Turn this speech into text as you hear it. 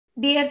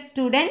Dear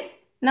students,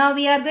 now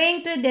we are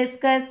going to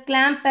discuss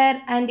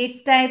clamper and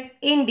its types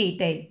in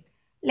detail.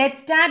 Let's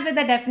start with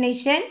the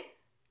definition.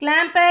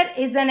 Clamper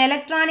is an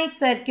electronic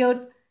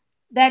circuit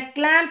that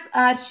clamps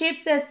or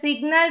shifts a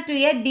signal to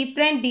a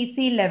different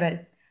DC level.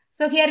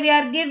 So here we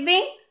are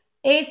giving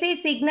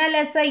AC signal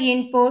as a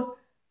input.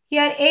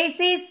 Here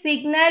AC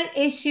signal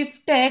is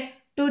shifted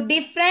to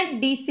different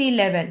DC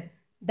level.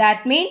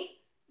 That means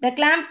the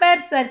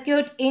clamper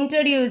circuit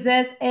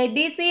introduces a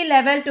DC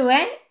level to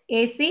an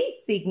AC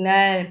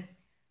signal.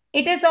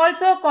 It is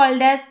also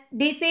called as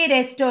DC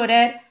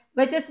restorer,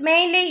 which is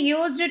mainly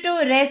used to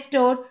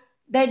restore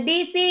the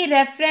DC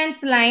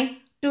reference line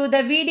to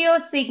the video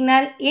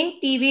signal in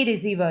TV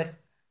receivers.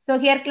 So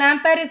here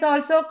clamper is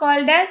also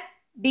called as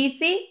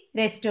DC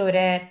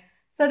restorer.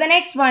 So the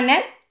next one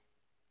is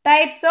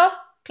types of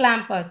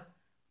clampers.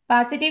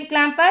 Positive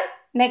clamper,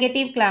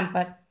 negative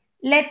clamper.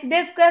 Let's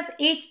discuss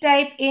each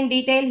type in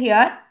detail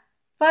here.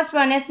 First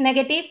one is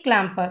negative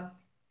clamper.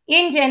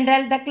 In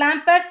general, the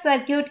clamper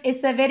circuit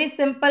is a very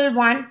simple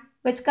one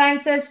which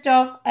consists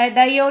of a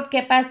diode,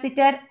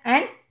 capacitor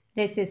and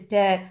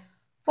resistor.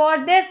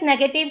 For this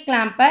negative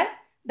clamper,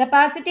 the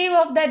positive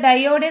of the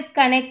diode is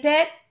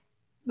connected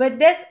with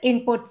this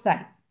input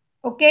side.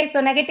 Okay,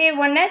 so negative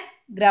one is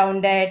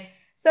grounded.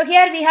 So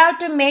here we have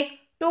to make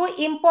two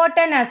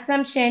important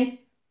assumptions.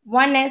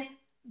 One is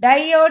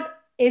diode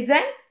is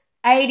an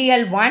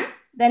ideal one.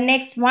 The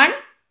next one,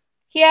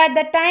 here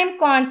the time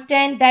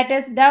constant, that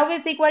is tau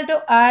is equal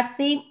to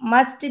RC,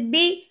 must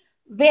be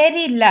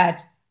very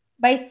large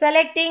by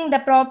selecting the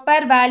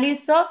proper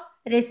values of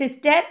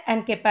resistor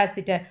and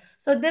capacitor.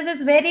 So this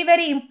is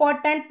very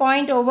important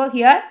point over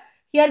here.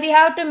 Here we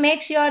have to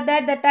make sure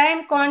that the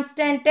time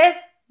constant is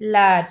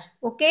large.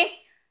 Okay.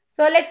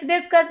 So let's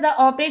discuss the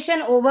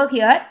operation over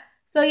here.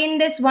 So in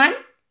this one,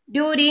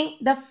 during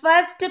the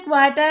first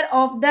quarter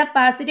of the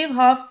positive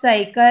half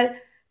cycle,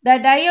 the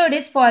diode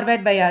is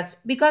forward biased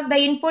because the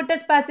input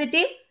is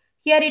positive.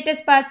 Here it is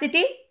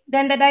positive.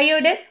 Then the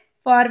diode is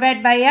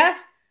forward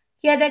biased.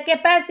 Here the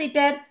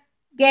capacitor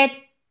gets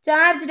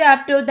charged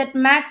up to that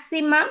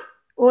maximum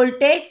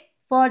voltage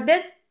for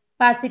this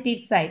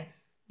positive side.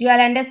 Do you all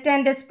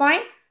understand this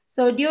point?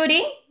 So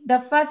during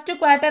the first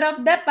quarter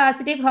of the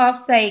positive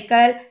half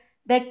cycle,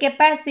 the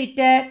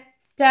capacitor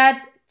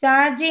starts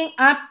charging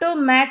up to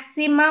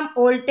maximum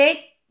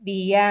voltage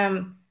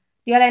Vm.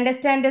 Do you all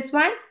understand this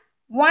one?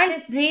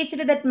 Once reached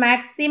that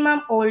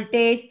maximum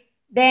voltage,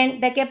 then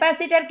the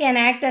capacitor can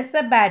act as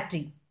a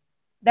battery.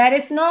 There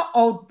is no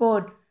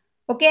output,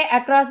 okay,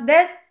 across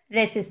this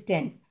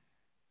resistance.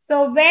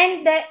 So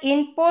when the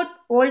input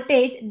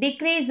voltage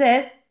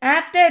decreases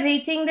after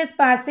reaching this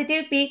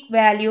positive peak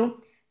value,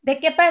 the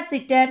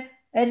capacitor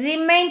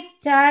remains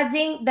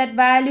charging that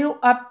value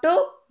up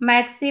to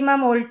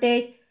maximum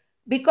voltage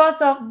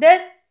because of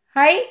this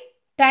high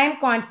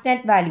time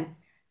constant value.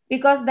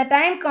 Because the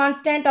time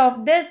constant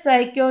of this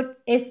circuit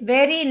is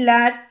very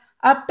large,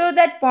 up to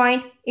that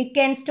point it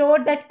can store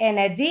that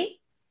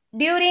energy.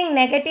 During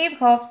negative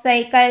half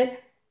cycle,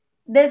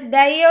 this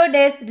diode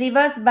is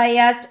reverse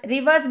biased.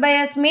 Reverse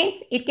biased means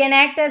it can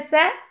act as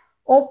a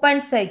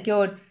open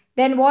circuit.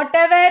 Then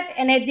whatever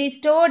energy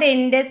stored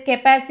in this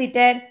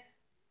capacitor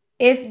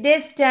is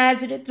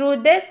discharged through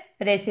this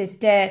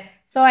resistor.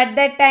 So at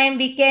that time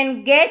we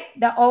can get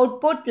the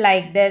output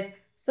like this.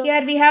 So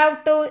here we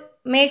have to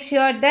make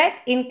sure that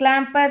in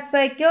clamper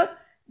circuit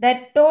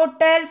the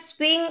total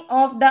swing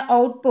of the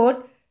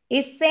output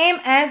is same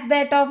as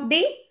that of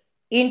the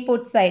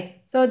input side.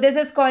 So this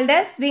is called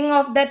as swing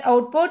of that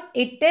output.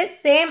 It is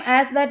same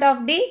as that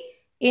of the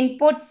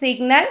input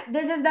signal.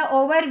 This is the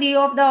overview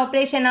of the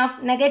operation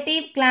of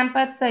negative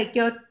clamper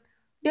circuit.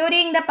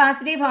 During the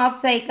positive half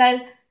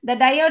cycle, the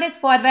diode is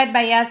forward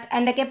biased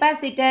and the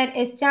capacitor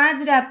is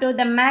charged up to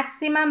the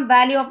maximum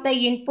value of the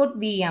input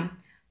Vm.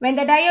 When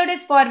the diode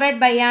is forward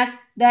biased,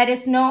 there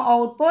is no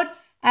output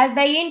as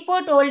the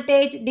input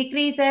voltage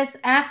decreases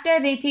after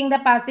reaching the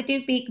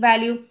positive peak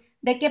value.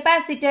 The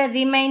capacitor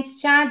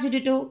remains charged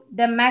to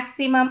the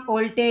maximum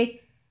voltage.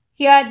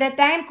 Here the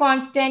time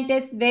constant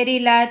is very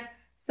large.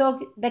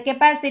 So the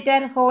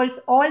capacitor holds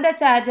all the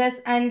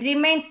charges and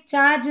remains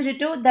charged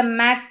to the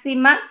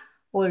maximum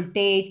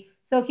voltage.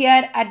 So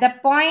here at the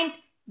point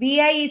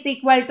Vi is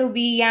equal to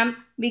Vm,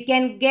 we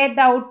can get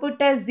the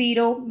output as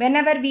 0.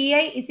 Whenever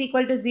Vi is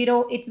equal to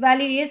 0, its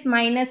value is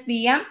minus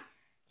Vm.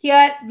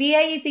 Here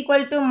Vi is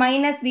equal to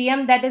minus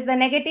Vm, that is the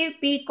negative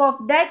peak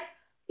of that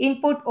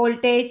input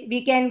voltage.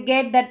 We can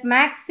get that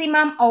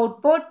maximum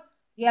output.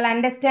 You'll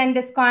understand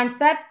this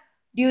concept.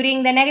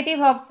 During the negative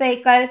half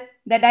cycle,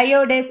 the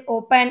diode is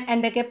open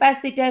and the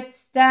capacitor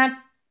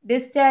starts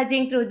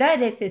discharging through the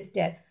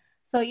resistor.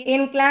 So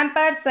in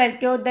clamper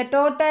circuit, the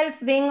total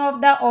swing of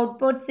the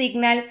output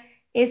signal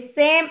is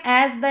same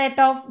as that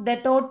of the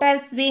total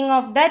swing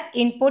of that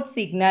input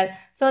signal.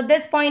 So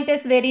this point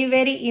is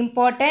very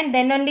important.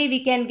 Then only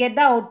we can get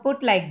the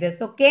output like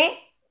this. Okay.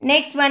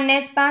 Next one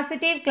is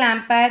positive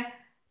clamper.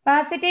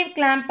 Positive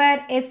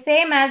clamper is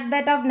same as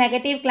that of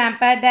negative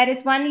clamper. There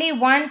is only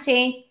one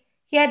change.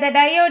 Here the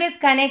diode is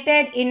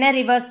connected in a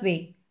reverse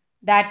way.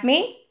 That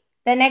means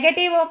the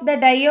negative of the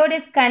diode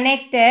is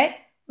connected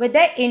with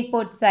the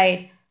input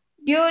side.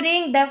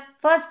 During the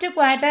first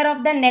quarter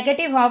of the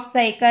negative half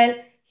cycle,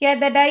 here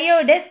the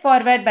diode is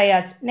forward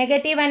biased.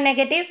 Negative and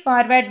negative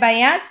forward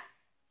biased.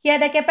 Here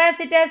the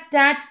capacitor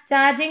starts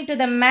charging to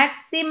the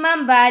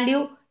maximum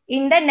value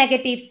in the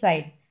negative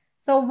side.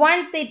 So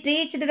once it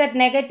reached that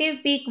negative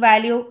peak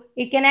value,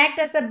 it can act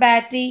as a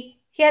battery.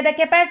 Here the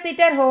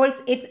capacitor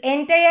holds its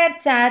entire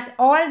charge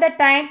all the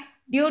time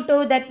due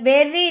to that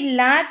very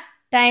large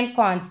time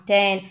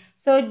constant.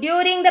 So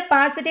during the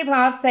positive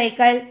half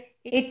cycle,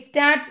 it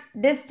starts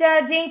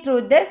discharging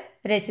through this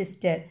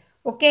resistor.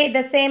 Okay,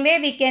 the same way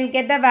we can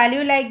get the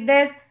value like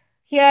this.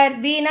 Here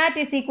V0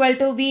 is equal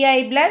to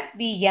Vi plus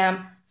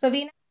Vm. So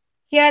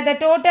here the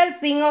total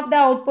swing of the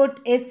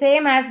output is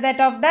same as that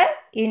of the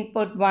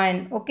input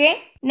one.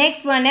 Okay.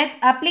 Next one is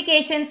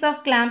applications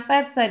of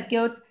clamper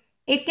circuits.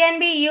 It can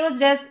be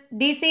used as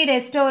DC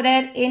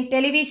restorer in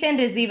television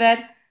receiver.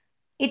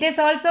 It is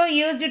also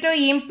used to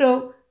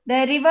improve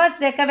the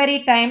reverse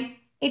recovery time.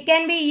 It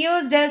can be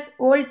used as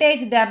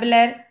voltage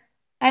doubler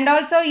and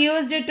also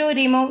used to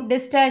remove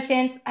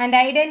distortions and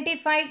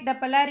identify the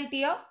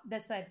polarity of the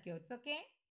circuits. Okay.